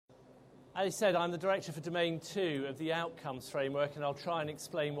As I said, I'm the Director for Domain 2 of the Outcomes Framework, and I'll try and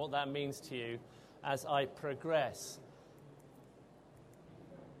explain what that means to you as I progress.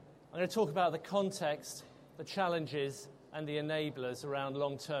 I'm going to talk about the context, the challenges, and the enablers around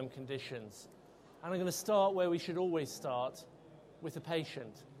long-term conditions. And I'm going to start where we should always start, with the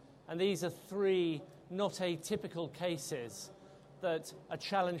patient. And these are three not atypical cases that are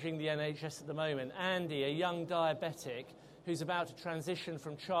challenging the NHS at the moment. Andy, a young diabetic who's about to transition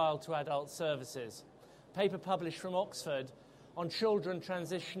from child to adult services. A paper published from Oxford on children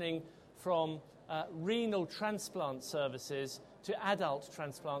transitioning from renal transplant services to adult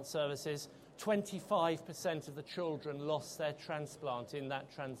transplant services. 25% of the children lost their transplant in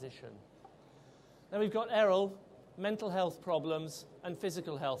that transition. Then we've got Errol, mental health problems and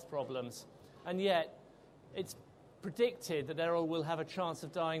physical health problems. And yet, it's predicted that Errol will have a chance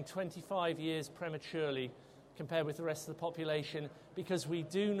of dying 25 years prematurely compared with the rest of the population because we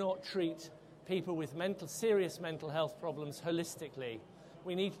do not treat people with serious mental health problems holistically.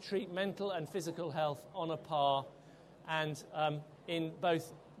 We need to treat mental and physical health on a par, and in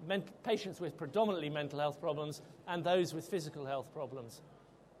both patients with predominantly mental health problems and those with physical health problems.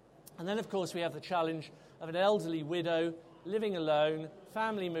 And then, of course, we have the challenge of an elderly widow living alone,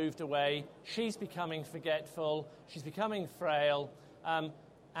 family moved away, she's becoming forgetful, she's becoming frail,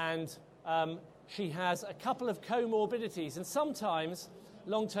 and she has a couple of comorbidities. And sometimes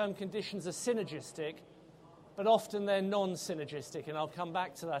long-term conditions are synergistic, but often they're non-synergistic, and I'll come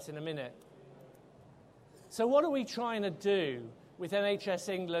back to that in a minute. So what are we trying to do with NHS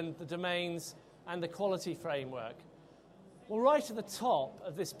England, the domains, and the quality framework? Well, right at the top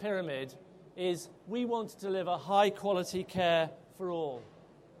of this pyramid is we want to deliver high-quality care for all.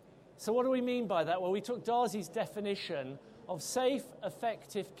 So what do we mean by that? Well, we took Darcy's definition of safe,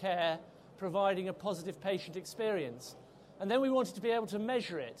 effective care providing a positive patient experience. And then we wanted to be able to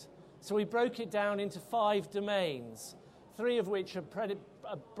measure it. So we broke it down into 5 domains, 3 of which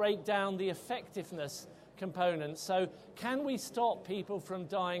break down the effectiveness component. So can we stop people from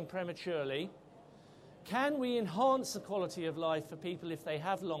dying prematurely? Can we enhance the quality of life for people if they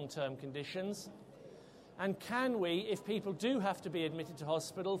have long-term conditions? And can we, if people do have to be admitted to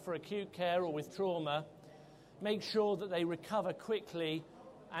hospital for acute care or with trauma, make sure that they recover quickly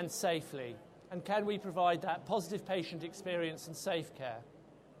and safely? And can we provide that positive patient experience and safe care?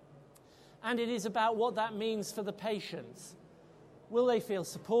 And it is about what that means for the patients. Will they feel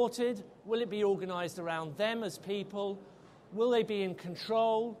supported? Will it be organised around them as people? Will they be in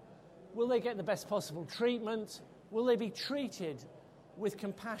control? Will they get the best possible treatment? Will they be treated with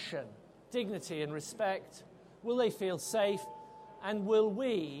compassion, dignity and respect? Will they feel safe? And will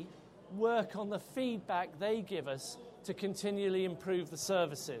we work on the feedback they give us to continually improve the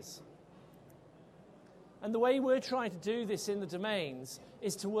services? And the way we're trying to do this in the domains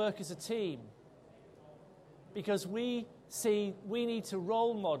is to work as a team, because we see we need to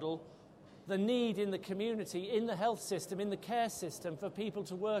role model the need in the community, in the health system, in the care system for people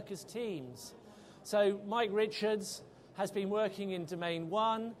to work as teams. So Mike Richards has been working in Domain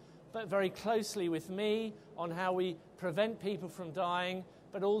 1, but very closely with me on how we prevent people from dying,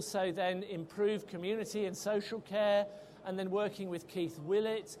 but also then improve community and social care, and then working with Keith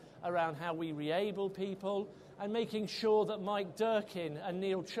Willett around how we re-able people, and making sure that Mike Durkin and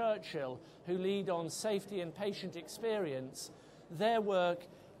Neil Churchill, who lead on safety and patient experience, their work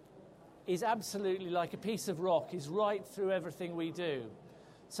is absolutely like a piece of rock, is right through everything we do.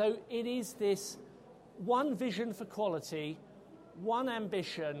 So it is this one vision for quality, one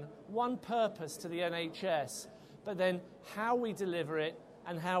ambition, one purpose to the NHS, but then how we deliver it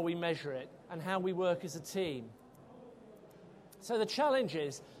and how we measure it and how we work as a team. So the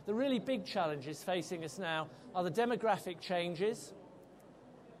challenges, the really big challenges facing us now are the demographic changes,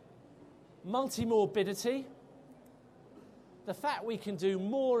 multimorbidity, the fact we can do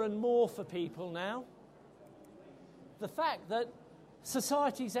more and more for people now, the fact that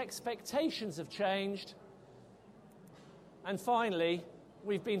society's expectations have changed, and finally,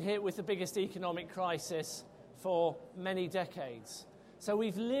 we've been hit with the biggest economic crisis for many decades. So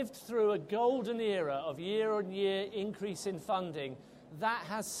we've lived through a golden era of year-on-year increase in funding. That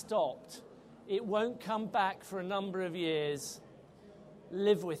has stopped. It won't come back for a number of years.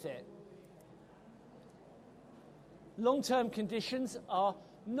 Live with it. Long-term conditions are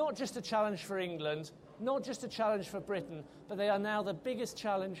not just a challenge for England, not just a challenge for Britain, but they are now the biggest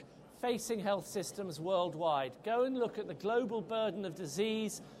challenge facing health systems worldwide. Go and look at the global burden of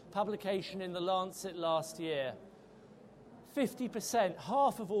disease publication in The Lancet last year. 50%,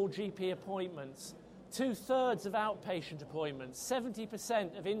 half of all GP appointments, 2/3 of outpatient appointments,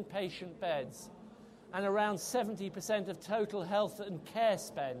 70% of inpatient beds. and around 70% of total health and care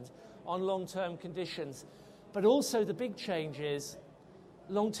spend on long-term conditions. But also the big change is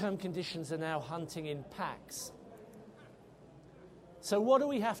long-term conditions are now hunting in packs. So what do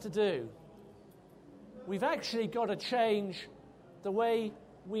we have to do? We've actually got to change the way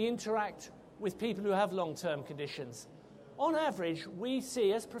we interact with people who have long-term conditions. On average, we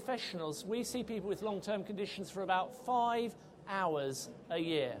see, as professionals, we see people with long-term conditions for about 5 hours a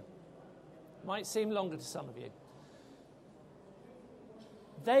year. Might seem longer to some of you.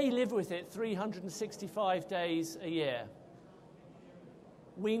 They live with it 365 days a year.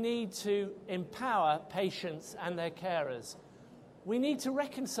 We need to empower patients and their carers. We need to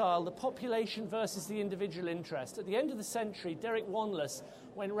reconcile the population versus the individual interest. At the end of the century, Derek Wanless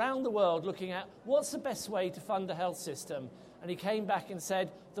went round the world looking at what's the best way to fund a health system, and he came back and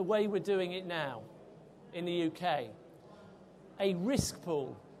said, the way we're doing it now in the UK. A risk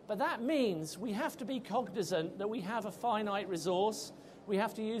pool. But that means we have to be cognizant that we have a finite resource. We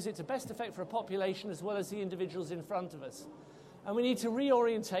have to use it to best effect for a population as well as the individuals in front of us. And we need to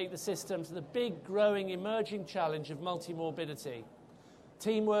reorientate the system to the big, growing, emerging challenge of multimorbidity,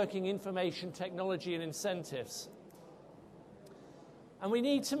 team working, information, technology, and incentives. And we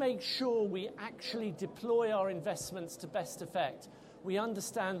need to make sure we actually deploy our investments to best effect. We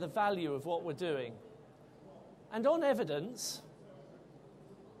understand the value of what we're doing. And on evidence,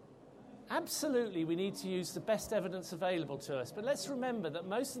 absolutely we need to use the best evidence available to us. But let's remember that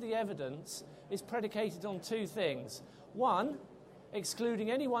most of the evidence is predicated on two things. One,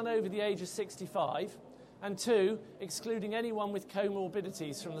 excluding anyone over the age of 65, and two, excluding anyone with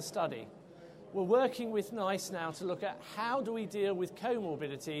comorbidities from the study. We're working with NICE now to look at how do we deal with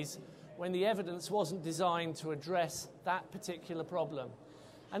comorbidities when the evidence wasn't designed to address that particular problem.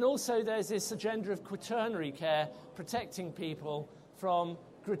 And also there's this agenda of quaternary care, protecting people from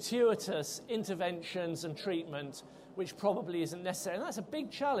gratuitous interventions and treatment, which probably isn't necessary. And that's a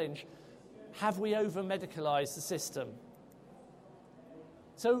big challenge. Have we over-medicalised the system?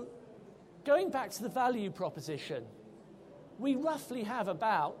 So, going back to the value proposition, we roughly have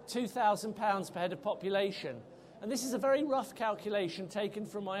about £2,000 per head of population. And this is a very rough calculation taken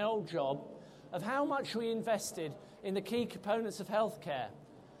from my old job of how much we invested in the key components of healthcare.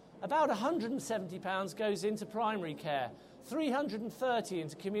 About £170 goes into primary care, £330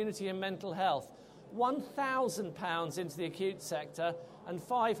 into community and mental health, £1,000 into the acute sector, and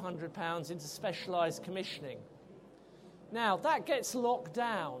 £500 into specialised commissioning. Now, that gets locked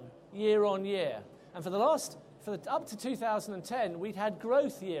down year on year. And up to 2010, we'd had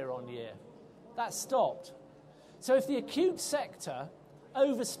growth year on year. That stopped. So if the acute sector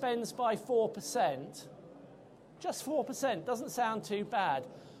overspends by 4%, just 4%, doesn't sound too bad.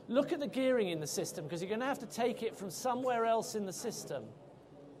 Look at the gearing in the system, because you're going to have to take it from somewhere else in the system.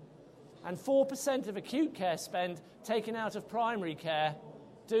 And 4% of acute care spend taken out of primary care,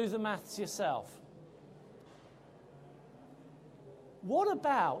 do the maths yourself. What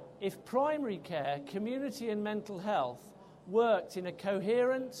about if primary care, community and mental health worked in a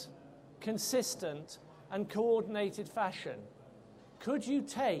coherent, consistent and coordinated fashion? Could you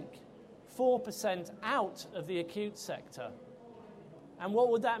take 4% out of the acute sector? And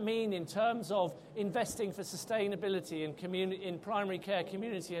what would that mean in terms of investing for sustainability in primary care,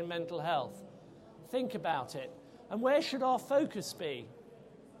 community and mental health? Think about it. And where should our focus be?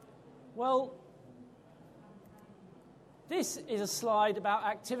 Well, this is a slide about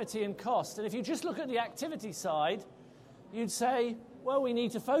activity and cost. And if you just look at the activity side, you'd say, well, we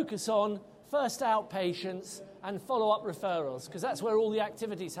need to focus on first outpatients and follow-up referrals, because that's where all the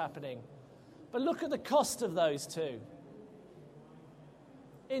activity's happening. But look at the cost of those two.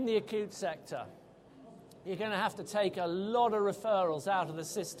 In the acute sector, you're going to have to take a lot of referrals out of the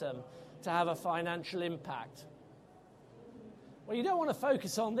system to have a financial impact. Well, you don't want to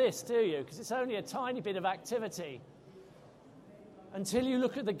focus on this, do you? Because it's only a tiny bit of activity. Until you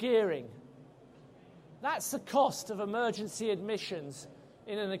look at the gearing. That's the cost of emergency admissions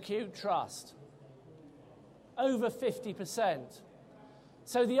in an acute trust. Over 50%.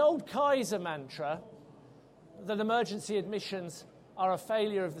 So the old Kaiser mantra that emergency admissions are a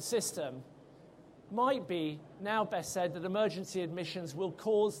failure of the system might be now best said that emergency admissions will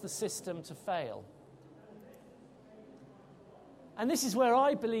cause the system to fail. And this is where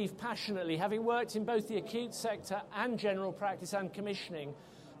I believe passionately, having worked in both the acute sector and general practice and commissioning,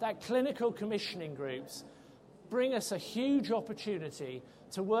 that clinical commissioning groups bring us a huge opportunity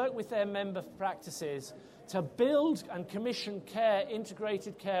to work with their member practices to build and commission care,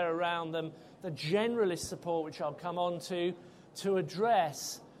 integrated care around them, the generalist support, which I'll come on to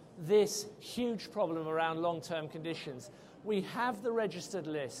address this huge problem around long-term conditions. We have the registered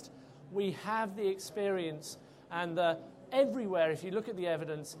list. We have the experience, and everywhere, if you look at the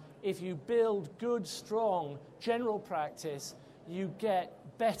evidence, if you build good, strong general practice, you get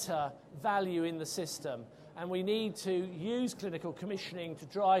better value in the system. And we need to use clinical commissioning to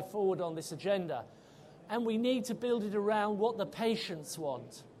drive forward on this agenda. And we need to build it around what the patients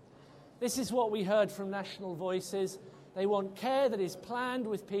want. This is what we heard from National Voices. They want care that is planned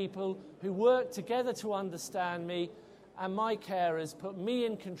with people who work together to understand me, and my carers put me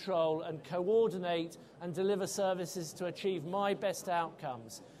in control and coordinate and deliver services to achieve my best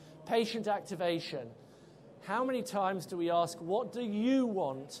outcomes. Patient activation. How many times do we ask, what do you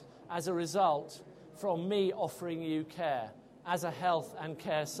want as a result from me offering you care as a health and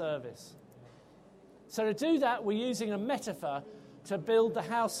care service? So to do that, we're using a metaphor to build the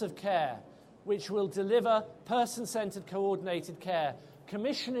house of care, which will deliver person-centred coordinated care,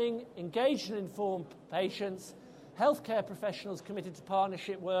 commissioning engaged and informed patients, healthcare professionals committed to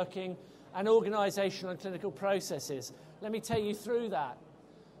partnership working, and organisational and clinical processes. Let me take you through that.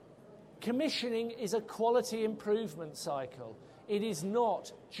 Commissioning is a quality improvement cycle. It is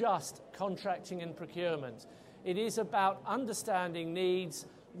not just contracting and procurement. It is about understanding needs,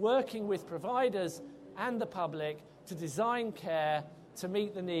 working with providers and the public to design care to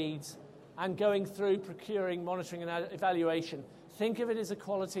meet the needs, and going through procuring, monitoring and evaluation. Think of it as a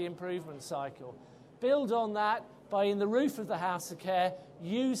quality improvement cycle. Build on that by, in the roof of the house of care,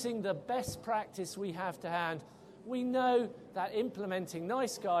 using the best practice we have to hand. We know that implementing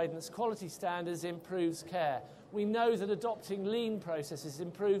NICE guidance, quality standards, improves care. We know that adopting lean processes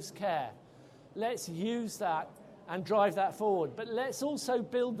improves care. Let's use that and drive that forward. But let's also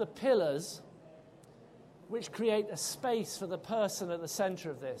build the pillars which create a space for the person at the centre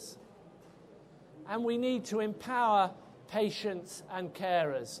of this. And we need to empower patients and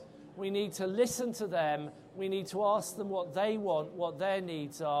carers. We need to listen to them. We need to ask them what they want, what their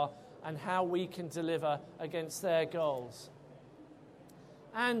needs are, and how we can deliver against their goals.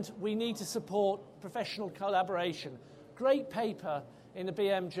 And we need to support professional collaboration. Great paper in the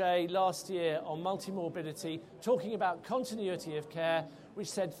BMJ last year on multimorbidity, talking about continuity of care, which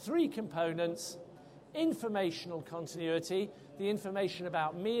said 3 components: informational continuity, the information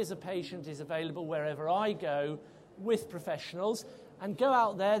about me as a patient is available wherever I go with professionals, and go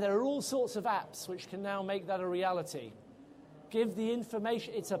out there, there are all sorts of apps which can now make that a reality. Give the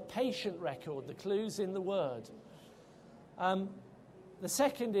information, it's a patient record, the clue's in the word. The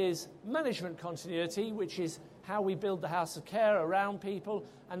second is management continuity, which is how we build the house of care around people.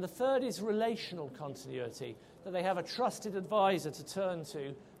 And the third is relational continuity, that they have a trusted advisor to turn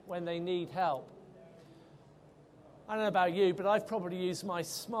to when they need help. I don't know about you, but I've probably used my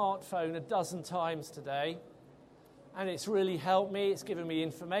smartphone a dozen times today, and it's really helped me. It's given me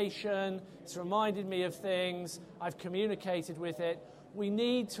information, it's reminded me of things, I've communicated with it. We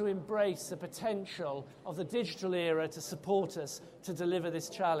need to embrace the potential of the digital era to support us to deliver this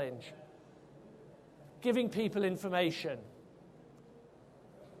challenge. Giving people information,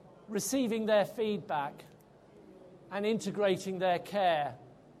 receiving their feedback, and integrating their care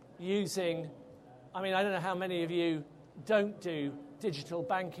using, I don't know how many of you don't do digital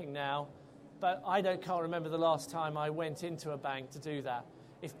banking now, but can't remember the last time I went into a bank to do that.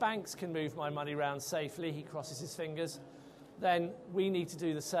 If banks can move my money around safely, he crosses his fingers, then we need to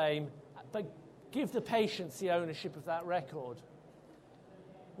do the same, but give the patients the ownership of that record.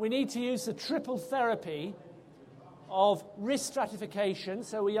 We need to use the triple therapy of risk stratification,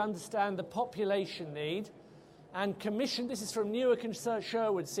 so we understand the population need, and commission, this is from Newark and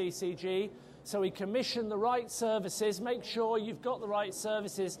Sherwood CCG, so we commission the right services, make sure you've got the right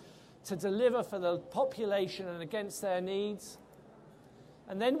services to deliver for the population and against their needs.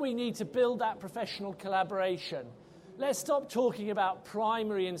 And then we need to build that professional collaboration. Let's stop talking about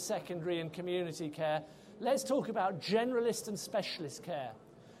primary and secondary and community care. Let's talk about generalist and specialist care.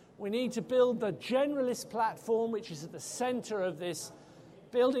 We need to build the generalist platform, which is at the centre of this,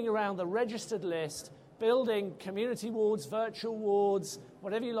 building around the registered list, building community wards, virtual wards,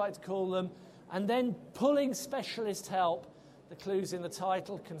 whatever you like to call them, and then pulling specialist help, the clue's in the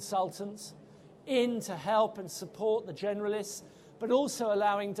title, consultants, in to help and support the generalists, but also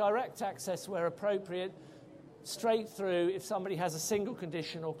allowing direct access where appropriate, straight through if somebody has a single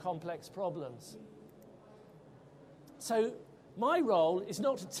condition or complex problems. So my role is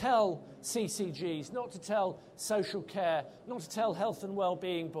not to tell CCGs, not to tell social care, not to tell health and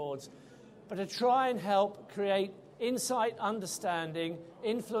well-being boards, but to try and help create insight, understanding,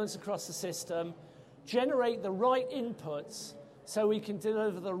 influence across the system, generate the right inputs so we can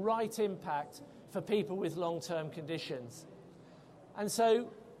deliver the right impact for people with long-term conditions. And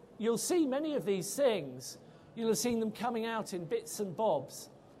so you'll see many of these things, you'll have seen them coming out in bits and bobs.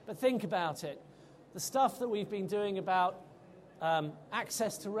 But think about it. The stuff that we've been doing about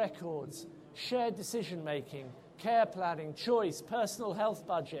access to records, shared decision-making, care planning, choice, personal health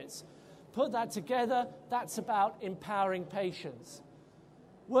budgets, put that together, that's about empowering patients.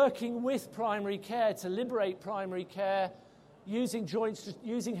 Working with primary care to liberate primary care, using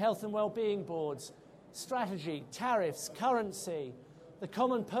health and wellbeing boards, strategy, tariffs, currency, the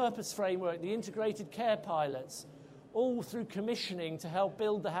common purpose framework, the integrated care pilots, all through commissioning to help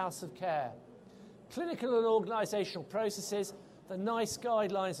build the house of care. Clinical and organisational processes, the NICE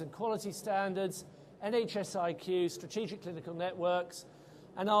guidelines and quality standards, NHS IQ, strategic clinical networks,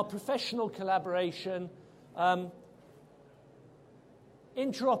 and our professional collaboration,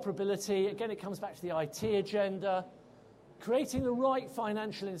 interoperability, again it comes back to the IT agenda, creating the right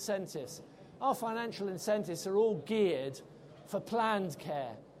financial incentives. Our financial incentives are all geared for planned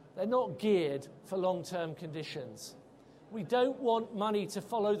care. They're not geared for long-term conditions. We don't want money to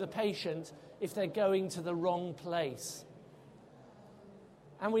follow the patient if they're going to the wrong place.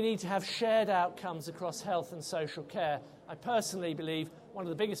 And we need to have shared outcomes across health and social care. I personally believe one of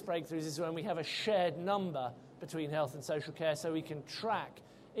the biggest breakthroughs is when we have a shared number between health and social care so we can track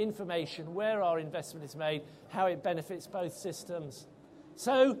information, where our investment is made, how it benefits both systems.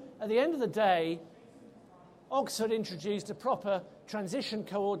 So, at the end of the day, Oxford introduced a proper transition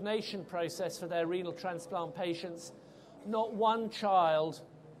coordination process for their renal transplant patients. Not one child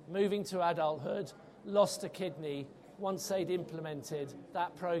moving to adulthood lost a kidney once they'd implemented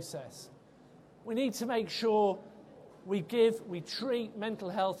that process. We need to make sure we treat mental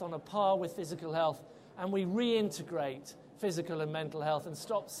health on a par with physical health, and we reintegrate physical and mental health and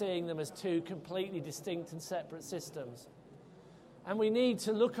stop seeing them as two completely distinct and separate systems. And we need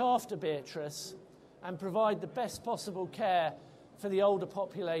to look after Beatrice and provide the best possible care for the older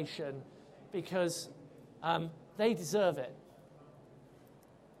population because they deserve it.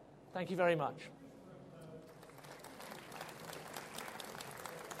 Thank you very much.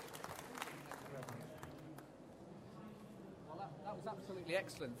 That was absolutely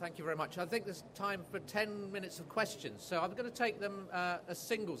excellent. Thank you very much. I think there's time for 10 minutes of questions. So I'm going to take them as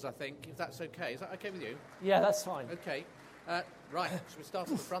singles, I think, if that's okay. Is that okay with you? Yeah, that's fine. Okay. Right. Shall we start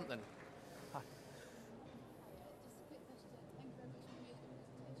at the front then? Hi.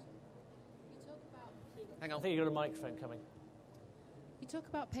 Hang on. I think you've got a microphone coming. You talk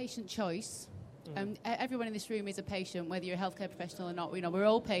about patient choice. Everyone in this room is a patient, whether you're a healthcare professional or not. We're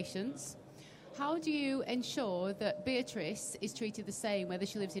all patients. How do you ensure that Beatrice is treated the same, whether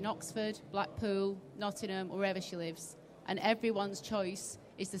she lives in Oxford, Blackpool, Nottingham, or wherever she lives, and everyone's choice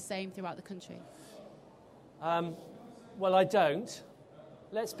is the same throughout the country? Well, I don't.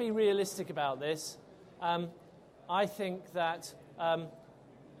 Let's be realistic about this. I think that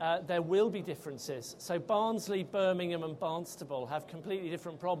there will be differences. So Barnsley, Birmingham and Barnstable have completely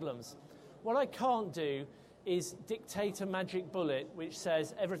different problems. What I can't do is dictate a magic bullet which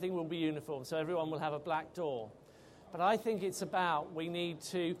says everything will be uniform, so everyone will have a black door. But I think it's about we need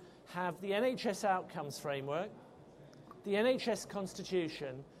to have the NHS outcomes framework, the NHS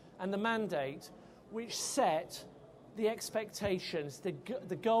constitution and the mandate which set the expectations, the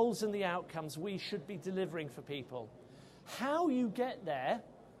goals and the outcomes we should be delivering for people. How you get there,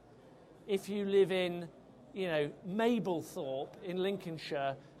 if you live in, Mablethorpe in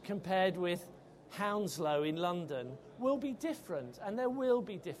Lincolnshire compared with Hounslow in London, will be different, and there will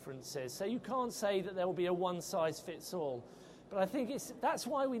be differences. So you can't say that there will be a one-size-fits-all. But I think that's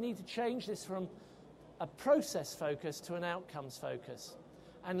why we need to change this from a process focus to an outcomes focus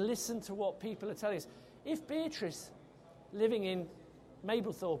and listen to what people are telling us. If Beatrice living in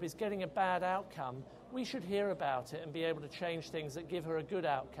Mablethorpe is getting a bad outcome, we should hear about it and be able to change things that give her a good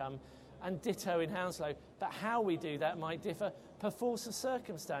outcome, and ditto in Hounslow. But how we do that might differ per force of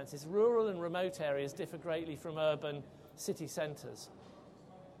circumstances. Rural and remote areas differ greatly from urban city centres.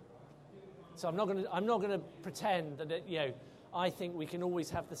 So I'm not going to pretend that I think we can always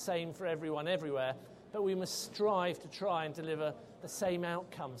have the same for everyone everywhere, but we must strive to try and deliver the same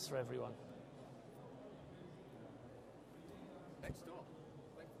outcomes for everyone. Next door.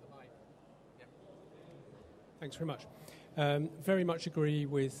 Wait for the mic. Yeah. Thanks very much. Very much agree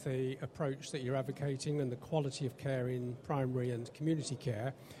with the approach that you're advocating and the quality of care in primary and community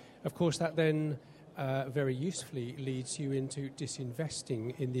care. Of course, that then very usefully leads you into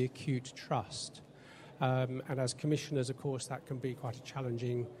disinvesting in the acute trust. And as commissioners, of course, that can be quite a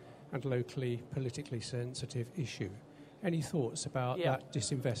challenging and locally politically sensitive issue. Any thoughts about that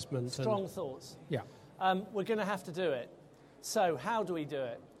disinvestment? Strong thoughts. Yeah. We're going to have to do it. So how do we do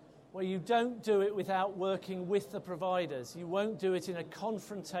it? Well, you don't do it without working with the providers. You won't do it in a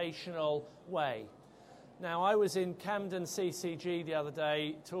confrontational way. Now, I was in Camden CCG the other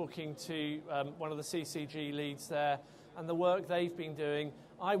day talking to one of the CCG leads there and the work they've been doing.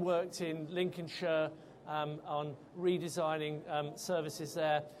 I worked in Lincolnshire on redesigning services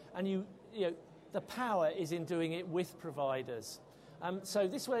there, and you know, the power is in doing it with providers. So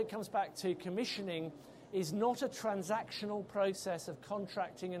this way it comes back to commissioning is not a transactional process of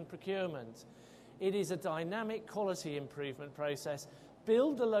contracting and procurement. It is a dynamic quality improvement process.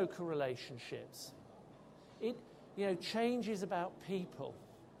 Build the local relationships. Change is about people.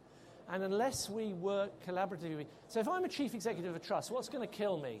 And unless we work collaboratively... So if I'm a chief executive of a trust, what's going to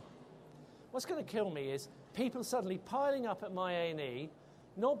kill me? What's going to kill me is people suddenly piling up at my A&E,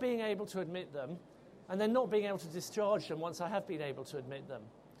 not being able to admit them, and then not being able to discharge them once I have been able to admit them.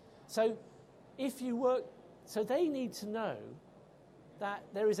 So so they need to know that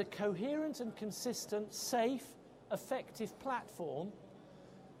there is a coherent and consistent, safe, effective platform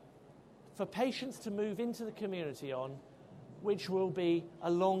for patients to move into the community on, which will be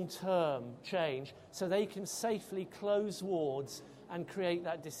a long-term change, so they can safely close wards and create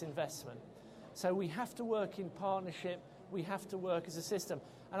that disinvestment. So we have to work in partnership, we have to work as a system.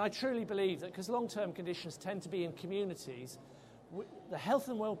 And I truly believe that because long-term conditions tend to be in communities, the Health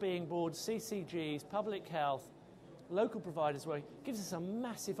and Wellbeing Board, CCGs, public health, local providers work, gives us a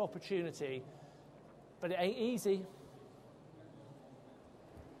massive opportunity, but it ain't easy.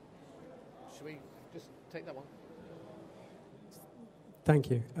 Should we just take that one? Thank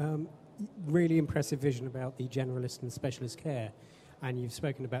you. Really impressive vision about the generalist and specialist care, and you've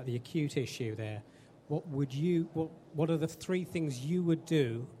spoken about the acute issue there. What are the three things you would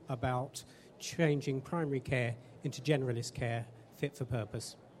do about changing primary care into generalist care fit for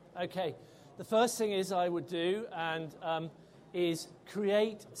purpose? Okay, the first thing I would do is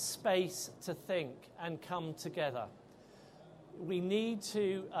create space to think and come together. We need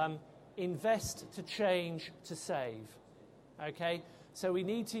to invest to change to save. Okay, so we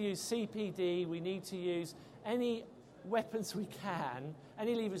need to use CPD, we need to use any weapons we can,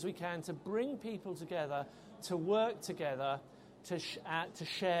 any levers we can to bring people together, to work together, to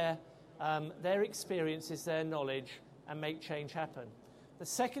share their experiences, their knowledge, and make change happen. The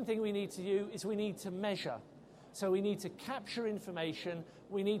second thing we need to do is we need to measure. So we need to capture information,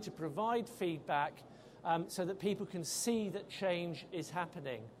 we need to provide feedback so that people can see that change is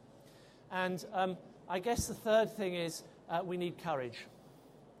happening. And I guess the third thing is we need courage.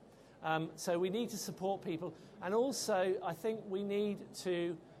 So we need to support people. And also, I think we need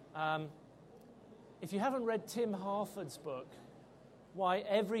to, if you haven't read Tim Harford's book, Why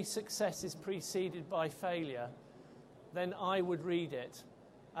Every Success is Preceded by Failure, then I would read it.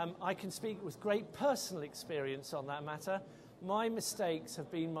 I can speak with great personal experience on that matter. My mistakes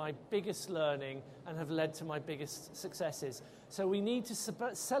have been my biggest learning and have led to my biggest successes. So we need to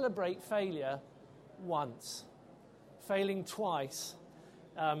celebrate failure once. Failing twice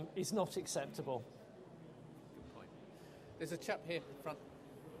is not acceptable. Good point. There's a chap here in front.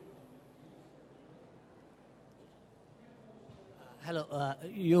 Hello.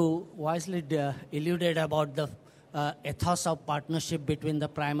 You wisely alluded about the ethos of partnership between the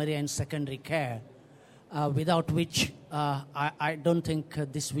primary and secondary care, without which I don't think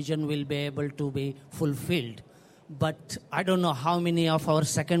this vision will be able to be fulfilled. But I don't know how many of our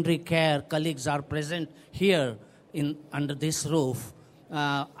secondary care colleagues are present here under this roof,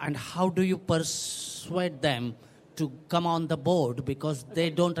 and how do you persuade them to come on the board, because they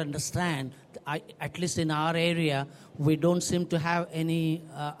don't understand. At least in our area, we don't seem to have any,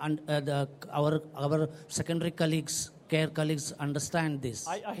 our secondary colleagues, care colleagues understand this.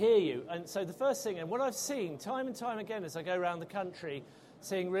 I hear you. And so the first thing, and what I've seen time and time again as I go around the country,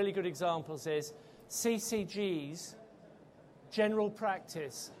 seeing really good examples, is CCGs, general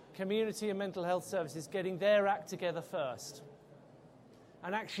practice, community and mental health services getting their act together first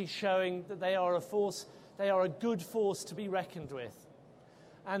and actually showing that they are a force, they are a good force to be reckoned with.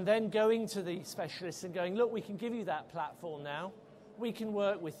 And then going to the specialists and going, look, we can give you that platform now. We can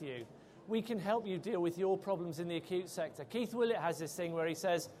work with you. We can help you deal with your problems in the acute sector. Keith Willett has this thing where he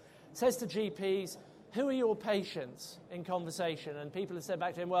says to GPs, who are your patients in conversation? And people have said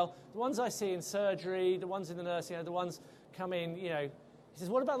back to him, well, the ones I see in surgery, the ones in the nursing home, the ones come in, He says,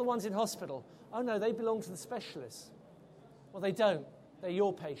 what about the ones in hospital? Oh, no, they belong to the specialists. Well, they don't. They're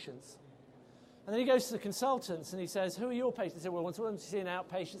your patients. And then he goes to the consultants and he says, who are your patients? They say, well, the ones we see in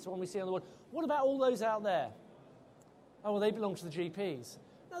outpatients, the one we see on the ward. What about all those out there? Oh, well, they belong to the GPs.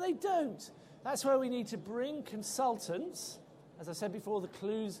 No, they don't. That's where we need to bring consultants, as I said before, the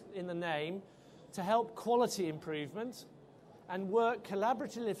clues in the name, to help quality improvement and work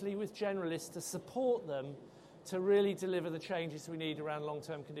collaboratively with generalists to support them to really deliver the changes we need around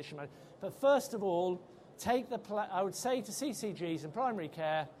long-term condition management. But first of all, I would say to CCGs and primary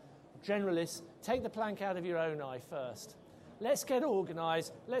care generalists, take the plank out of your own eye first. Let's get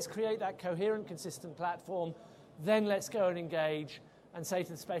organised, let's create that coherent, consistent platform, then let's go and engage and say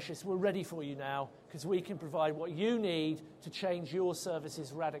to the specialists, we're ready for you now, because we can provide what you need to change your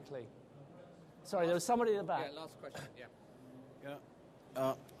services radically. Sorry, there was somebody at the back. Yeah, last question, yeah.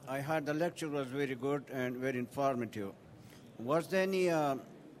 Yeah, I heard the lecture was very good and very informative. Was there any,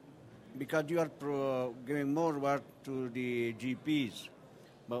 because you are giving more work to the GPs,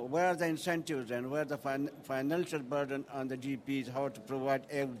 but where are the incentives and where the financial burden on the GPs, how to provide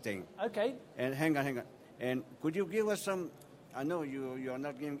everything? Okay. And hang on. And could you give us some, I know you are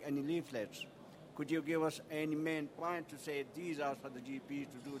not giving any leaflets, could you give us any main point to say these are for the GPs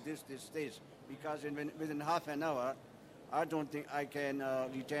to do this, because within half an hour, I don't think I can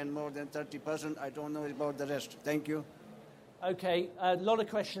retain more than 30%. I don't know about the rest. Thank you. Okay, a lot of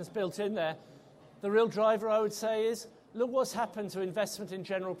questions built in there. The real driver, I would say, is look what's happened to investment in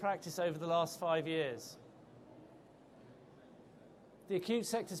general practice over the last 5 years. The acute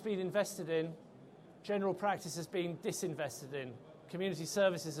sector's been invested in, general practice has been disinvested in, community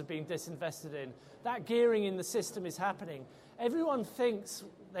services have been disinvested in. That gearing in the system is happening. Everyone thinks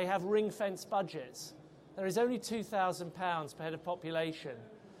they have ring-fenced budgets. There is only £2,000 per head of population.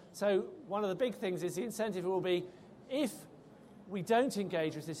 So one of the big things is the incentive will be, if we don't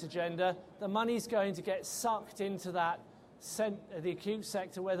engage with this agenda, the money's going to get sucked into the acute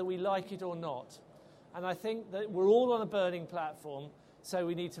sector, whether we like it or not. And I think that we're all on a burning platform, so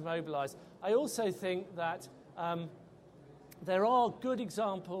we need to mobilise. I also think that there are good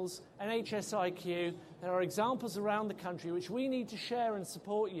examples, NHS IQ, there are examples around the country which we need to share and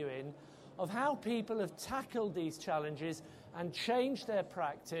support you in, of how people have tackled these challenges and changed their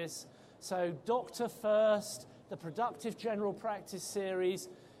practice. So Doctor First, the Productive General Practice series,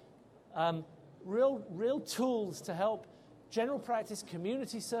 real tools to help general practice,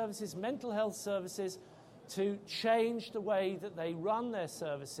 community services, mental health services to change the way that they run their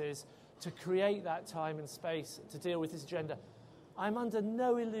services to create that time and space to deal with this agenda. I'm under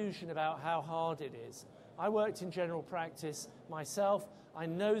no illusion about how hard it is. I worked in general practice myself. I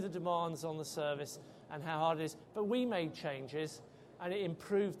know the demands on the service and how hard it is, but we made changes and it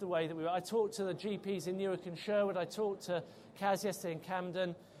improved the way that we were. I talked to the GPs in Newark and Sherwood. I talked to Kaz yesterday in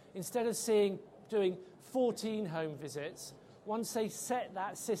Camden. Instead of doing 14 home visits, once they set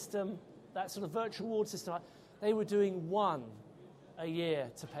that system, that sort of virtual ward system up, they were doing 1 a year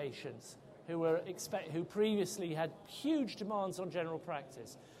to patients who previously had huge demands on general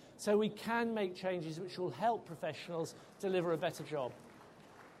practice. So we can make changes which will help professionals deliver a better job.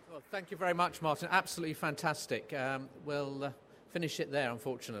 Well, thank you very much, Martin. Absolutely fantastic. We'll finish it there,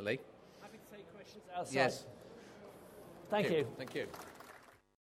 unfortunately. Happy to take questions outside. Yes. Thank you. Thank you.